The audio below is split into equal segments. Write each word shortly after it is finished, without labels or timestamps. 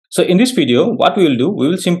So in this video, what we will do, we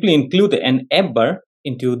will simply include an app bar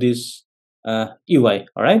into this UI.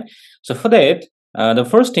 All right. So for that, the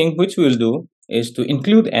first thing which we will do is to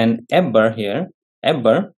include an app bar here. App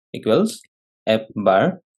bar equals app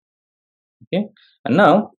bar. Okay. And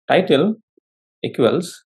now title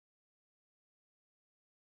equals,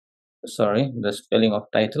 sorry, the spelling of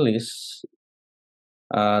title is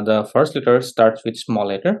the first letter starts with small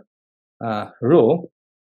letter, row.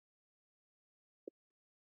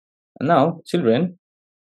 And now children,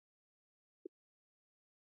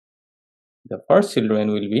 the first children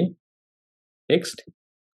will be text,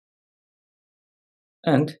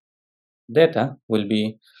 and data will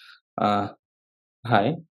be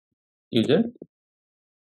hi user.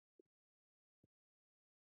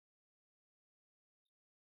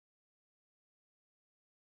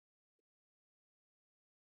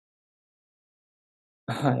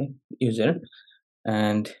 Hi user.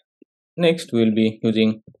 And next we'll be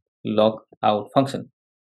using log out function.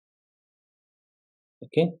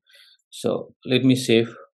 Okay, so let me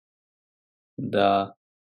save the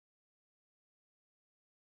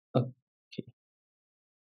okay,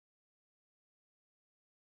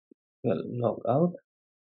 well, log out.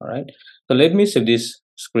 All right, so let me save this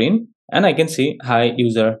screen and I can see hi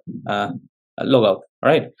user log out. All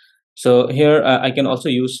right, so here I can also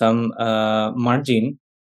use some margin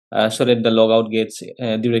so that the logout gets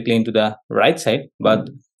directly into the right side, but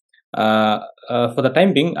for the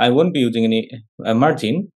time being I won't be using any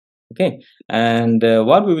margin. Okay, and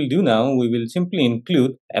what we will do now, we will simply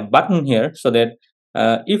include a button here so that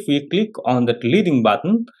if we click on that leading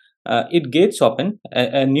button, it gets open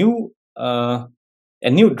a new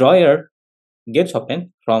drawer gets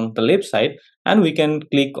open from the left side, and we can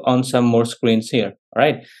click on some more screens here. All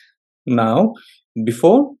right, now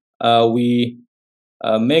before we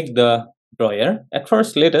make the drawer, at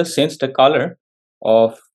first let us change the color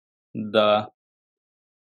of the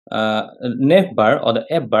nav bar or the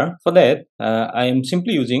app bar. For that I am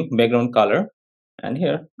simply using background color, and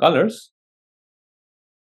here colors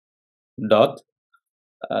dot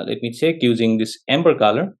let me check using this amber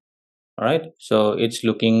color. All right, so it's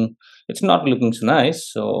not looking so nice,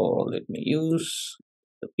 so let me use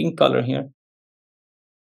the pink color here.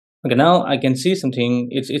 Okay, now I can see something,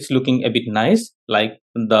 it's looking a bit nice, like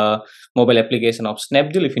the mobile application of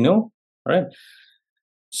Snapdeal, if you know. All right,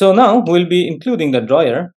 so now we'll be including the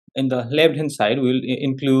drawer. In the left hand side we'll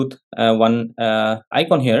include one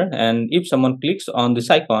icon here, and if someone clicks on this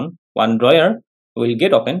icon, one drawer will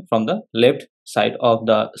get open from the left side of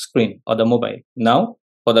the screen or the mobile. Now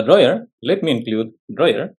for the drawer, let me include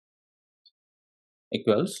drawer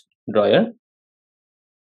equals drawer.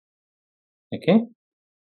 Okay,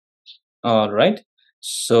 all right,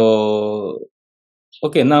 so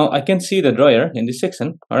okay, now I can see the drawer in this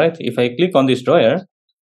section. All right, if I click on this drawer,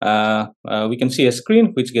 we can see a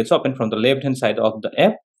screen which gets open from the left hand side of the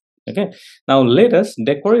app. Okay, now let us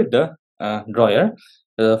decorate the drawer.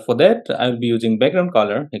 For that I will be using background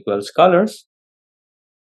color equals colors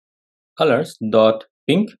dot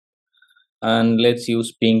pink, and let's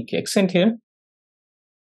use pink accent here.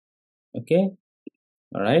 Okay,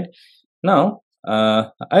 all right, now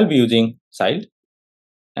I'll be using child,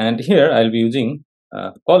 and here I'll be using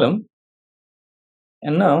column.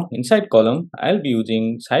 And now inside column I'll be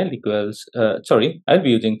using child equals I'll be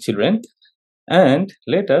using children, and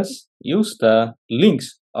let us use the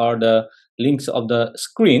links or the links of the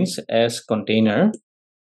screens as container,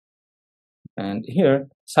 and here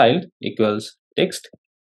child equals text,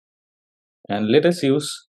 and let us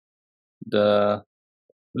use the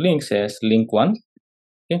links as link 1.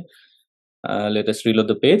 Okay, let us reload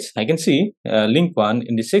the page. I can see link 1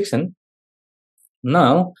 in this section.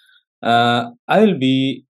 Now I will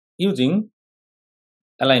be using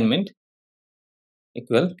alignment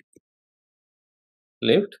equal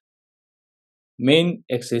left, main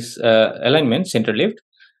axis alignment center left,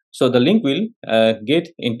 so the link will get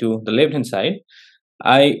into the left hand side.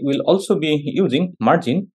 I will also be using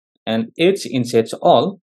margin and edge insets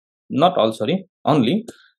all, not all, sorry, only.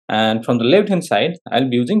 And from the left hand side I'll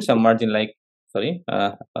be using some margin, like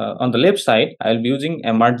on the left side I'll be using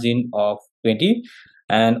a margin of 20,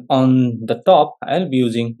 and on the top I'll be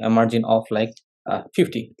using a margin of like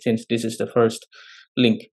 50, since this is the first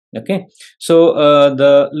link. Okay, so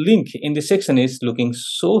the link in this section is looking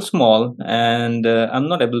so small, and I'm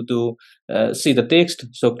not able to see the text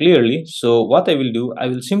so clearly. So what I will do, I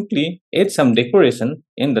will simply add some decoration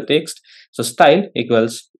in the text. So style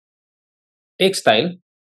equals text style,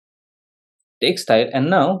 and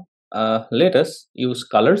now let us use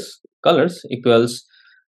colors equals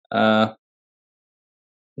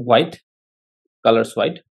white, colors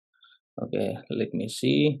white. Okay, let me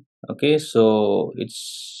see. Okay, so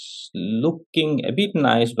it's looking a bit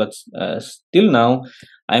nice, but still now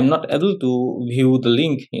I'm not able to view the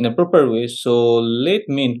link in a proper way. So let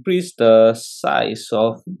me increase the size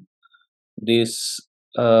of this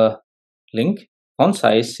uh, link. Font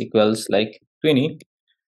size equals like 20.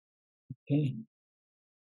 Okay,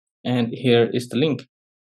 and here is the link.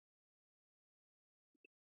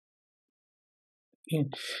 Okay.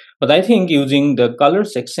 But I think using the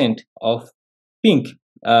colors accent of pink,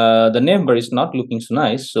 the name bar is not looking so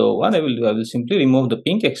nice. So what I will do, I will simply remove the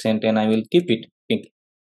pink accent and I will keep it pink.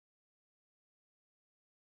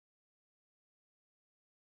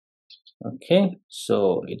 Okay,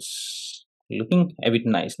 so it's looking a bit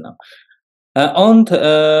nice now. On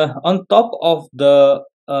top of the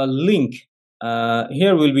link,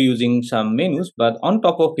 here we'll be using some menus, but on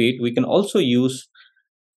top of it, we can also use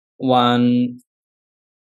one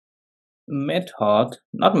method,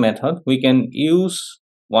 not method, we can use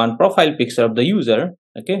one profile picture of the user,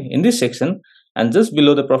 okay, in this section, and just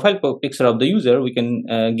below the profile picture of the user, we can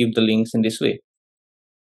give the links in this way.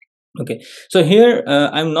 Okay, so here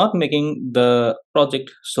I'm not making the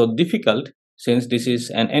project so difficult since this is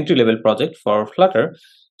an entry-level project for Flutter.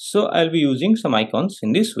 So I'll be using some icons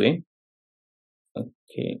in this way.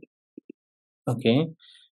 Okay, okay,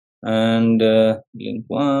 and link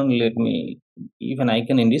one, let me give an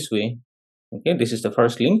icon in this way. Okay, this is the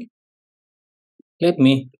first link. Let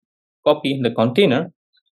me copy the container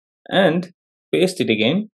and paste it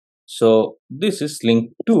again. So this is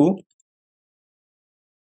link 2.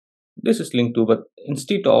 This is link 2, but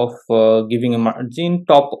instead of giving a margin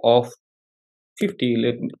top of 50,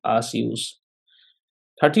 let us use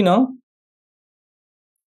 30 now.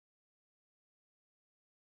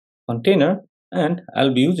 Container, and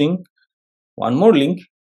I'll be using one more link,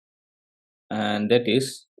 and that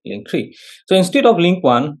is link 3. So instead of link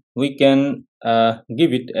 1, we can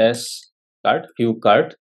give it as cart, view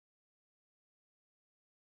cart,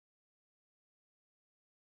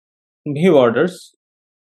 view orders,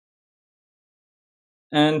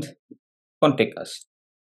 and contact us.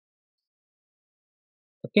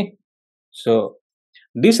 Okay, so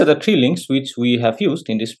these are the 3 links which we have used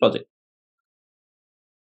in this project.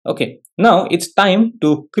 Okay, now it's time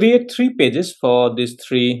to create 3 pages for these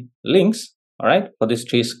 3 links, all right, for these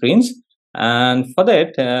 3 screens. And for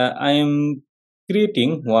that, I am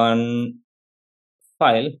creating one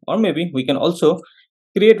file, or maybe we can also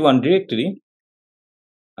create one directory.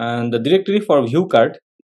 And the directory for view cart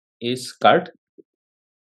is cart.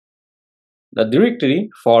 The directory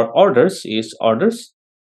for orders is orders.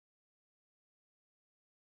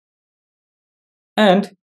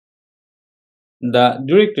 And the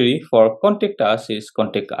directory for contact us is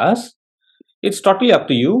contact us. It's totally up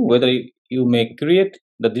to you whether you may create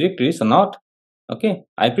the directories or not. Okay,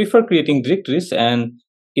 I prefer creating directories and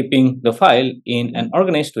keeping the file in an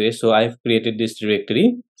organized way. So I've created this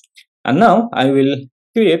directory, and now I will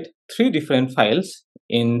create 3 different files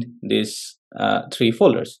in these 3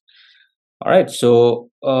 folders. All right, so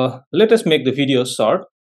let us make the video short.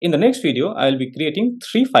 In the next video, I'll be creating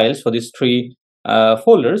 3 files for these 3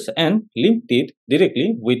 folders and linked it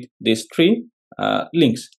directly with these 3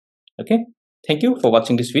 links. Okay, thank you for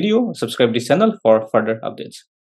watching this video. Subscribe this channel for further updates.